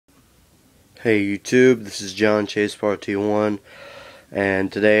Hey YouTube, this is John Chase Part 1,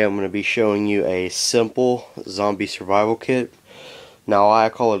 and today I'm going to be showing you a simple zombie survival kit. Now why I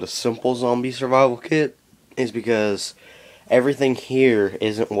call it a simple zombie survival kit is because everything here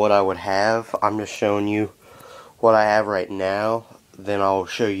isn't what I would have. I'm just showing you what I have right now, then I'll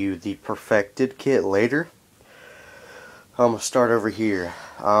show you the perfected kit later. I'm going to start over here.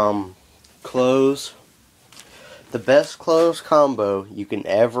 Clothes. The best clothes combo you can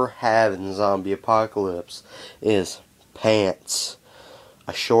ever have in the zombie apocalypse is pants,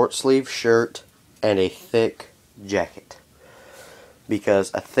 a short sleeve shirt, and a thick jacket.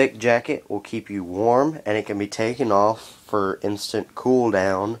 Because a thick jacket will keep you warm and it can be taken off for instant cool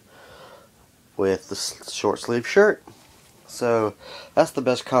down with the short sleeve shirt. So that's the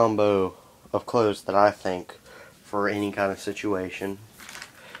best combo of clothes that I think for any kind of situation,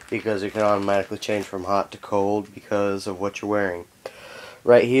 because it can automatically change from hot to cold because of what you're wearing.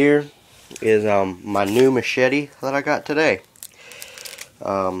 Right here is my new machete that I got today.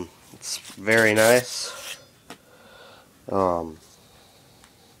 It's very nice. It's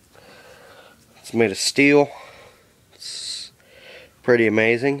made of steel. It's pretty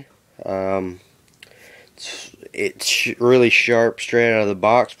amazing. It's really sharp straight out of the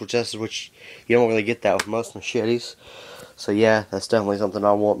box, which you don't really get that with most machetes. So yeah, that's definitely something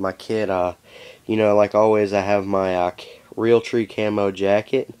I want in my kit. You know, like always, I have my Realtree camo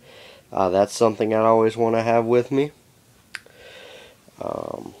jacket. That's something I always want to have with me.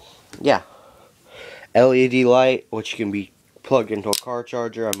 Yeah, LED light, which can be plugged into a car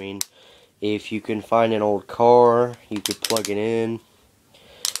charger. I mean, if you can find an old car, you could plug it in.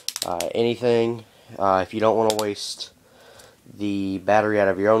 Anything. If you don't want to waste the battery out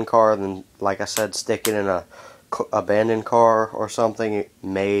of your own car, then, like I said, stick it in a abandoned car or something. It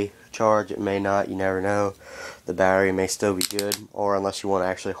may charge, it may not, you never know. The battery may still be good, or unless you want to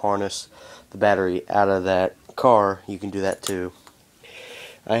actually harness the battery out of that car, you can do that too.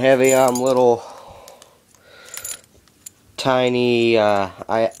 I have a little tiny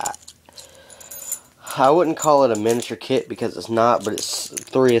I wouldn't call it a miniature kit because it's not, but it's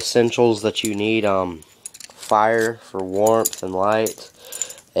 3 essentials that you need. Fire for warmth and light,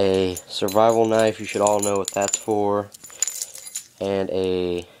 a survival knife, you should all know what that's for, and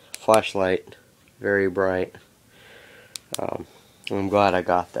a flashlight, very bright. I'm glad I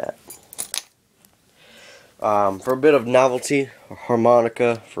got that. For a bit of novelty, a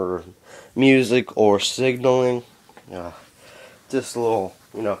harmonica for music or signaling. Just a little,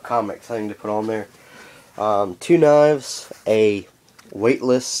 comic thing to put on there. 2 knives, a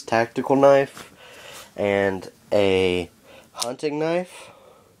weightless tactical knife, and a hunting knife.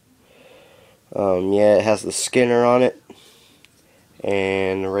 Yeah, it has the Skinner on it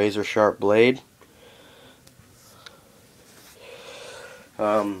and a razor sharp blade.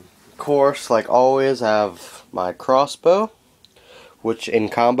 Of course, like always, I have my crossbow, which in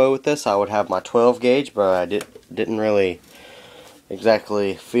combo with this I would have my 12 gauge, but I didn't really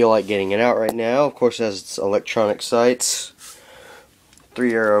exactly feel like getting it out right now. Of course, it has its electronic sights,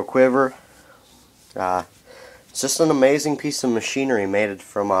 3-arrow quiver. It's just an amazing piece of machinery made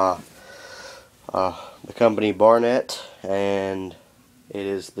from the company Barnett, and it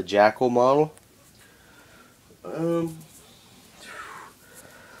is the Jackal model.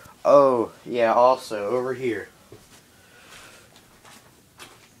 Oh yeah, also over here,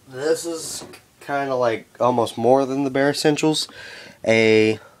 this is kind of like almost more than the bare essentials,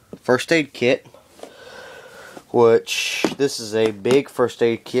 a first aid kit, which this is a big first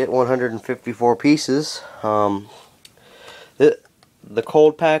aid kit, 154 pieces. The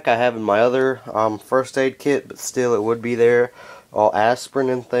cold pack I have in my other first aid kit, but still it would be there. All aspirin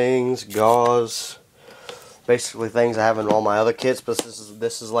and things, gauze, basically things I have in all my other kits, but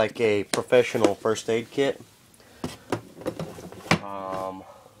this is like a professional first aid kit.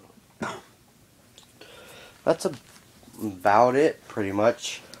 That's about it, pretty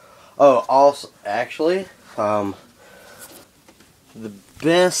much. Oh, also, actually, the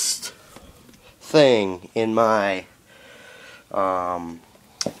best thing in my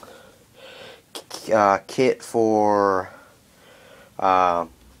kit for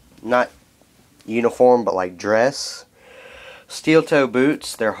not uniform but like dress, steel toe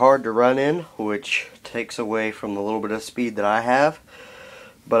boots. They're hard to run in, which takes away from the little bit of speed that I have,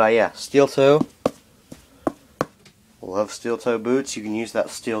 but yeah, steel toe. Love steel toe boots. You can use that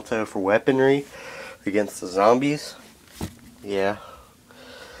steel toe for weaponry against the zombies. Yeah.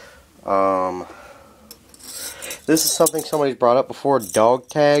 This is something somebody's brought up before, dog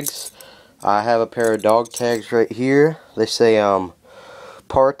tags. I have a pair of dog tags right here. They say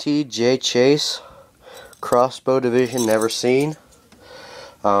Party J Chase, Crossbow Division Never Seen.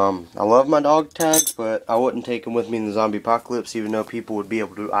 I love my dog tags, but I wouldn't take them with me in the zombie apocalypse, even though people would be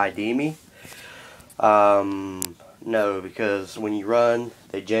able to ID me. No, because when you run,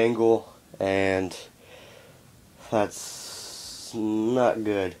 they jangle, and that's not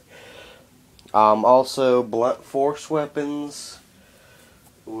good. Also, blunt force weapons,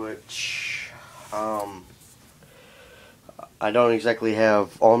 which I don't exactly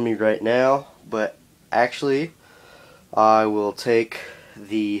have on me right now, but actually, I will take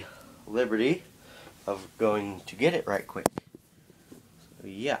the liberty of going to get it right quick. So,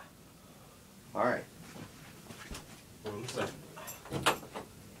 yeah. Alright. 1 second.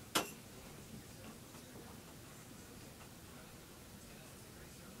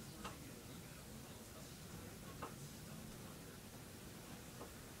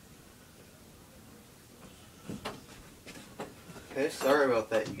 Okay, sorry about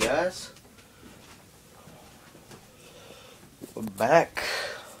that, you guys. We're back.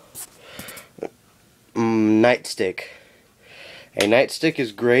 Nightstick. A nightstick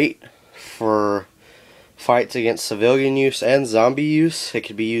is great for fights against civilian use and zombie use. It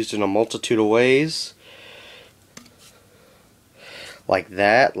can be used in a multitude of ways. Like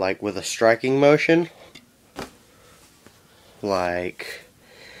that, like with a striking motion. Like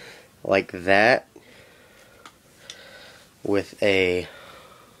that. With a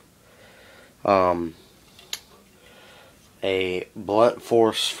blunt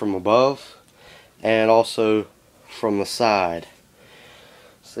force from above and also from the side.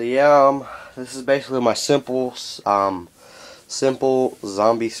 So yeah, this is basically my simple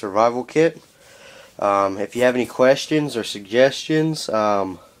zombie survival kit. If you have any questions or suggestions,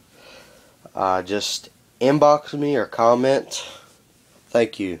 just inbox me or comment.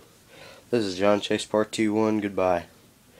 Thank you. This is John Chase Part 2-1. Goodbye.